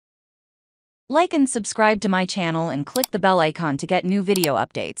Like and subscribe to my channel and click the bell icon to get new video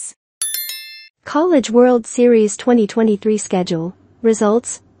updates. College World Series 2023 schedule,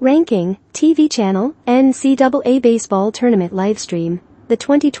 results, ranking, TV channel, NCAA baseball tournament livestream. The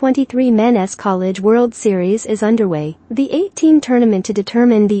 2023 Men's College World Series is underway. The 8-team tournament to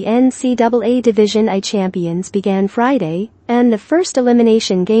determine the NCAA Division I champions began Friday, and the first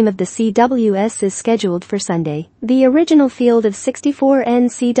elimination game of the CWS is scheduled for Sunday. The original field of 64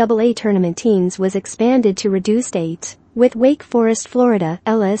 NCAA tournament teams was expanded to reduced 8, with Wake Forest, Florida,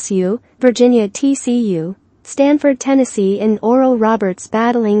 LSU, Virginia, TCU, Stanford, Tennessee, and Oral Roberts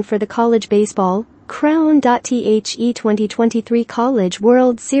battling for the college baseball crown. The 2023 College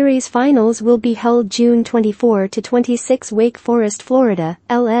World Series Finals will be held June 24 to 26. Wake Forest, Florida,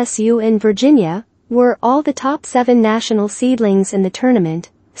 LSU, and Virginia were all the top 7 national seedlings in the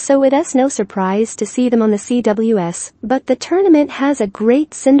tournament, so it's no surprise to see them on the CWS. But the tournament has a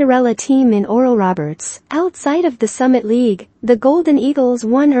great Cinderella team in Oral Roberts. Outside of the Summit League, the Golden Eagles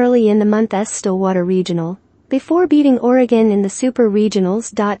won early in the month's Stillwater Regional, before beating Oregon in the Super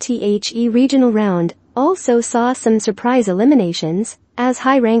Regionals. The regional round also saw some surprise eliminations, as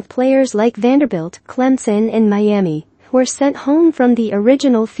high-ranked players like Vanderbilt, Clemson, and Miami were sent home from the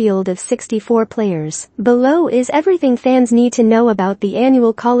original field of 64 players. Below is everything fans need to know about the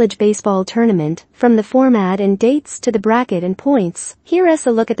annual college baseball tournament, from the format and dates to the bracket and points. Here's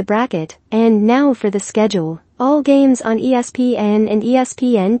a look at the bracket, and now for the schedule. All games on ESPN and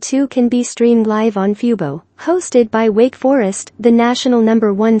ESPN2 can be streamed live on Fubo. Hosted by Wake Forest, the national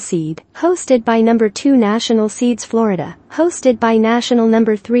number 1 seed. Hosted by number 2 national seeds Florida. Hosted by national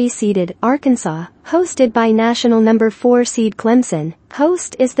number 3 seeded Arkansas. Hosted by national number 4 seed Clemson.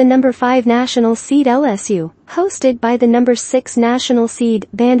 Host is the number 5 national seed LSU. Hosted by the number 6 national seed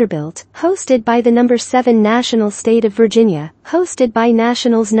Vanderbilt. Hosted by the number 7 national state of Virginia. Hosted by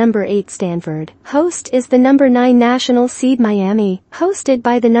nationals number 8 Stanford. Host is the number 9 national seed Miami. Hosted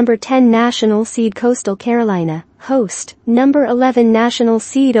by the number 10 national seed Coastal Carolina. Host, number 11 national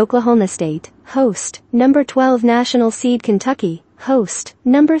seed Oklahoma State. Host, number 12 national seed Kentucky. Host,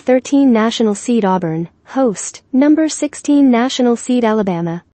 number 13 national seed Auburn. Host, number 16 national seed Alabama.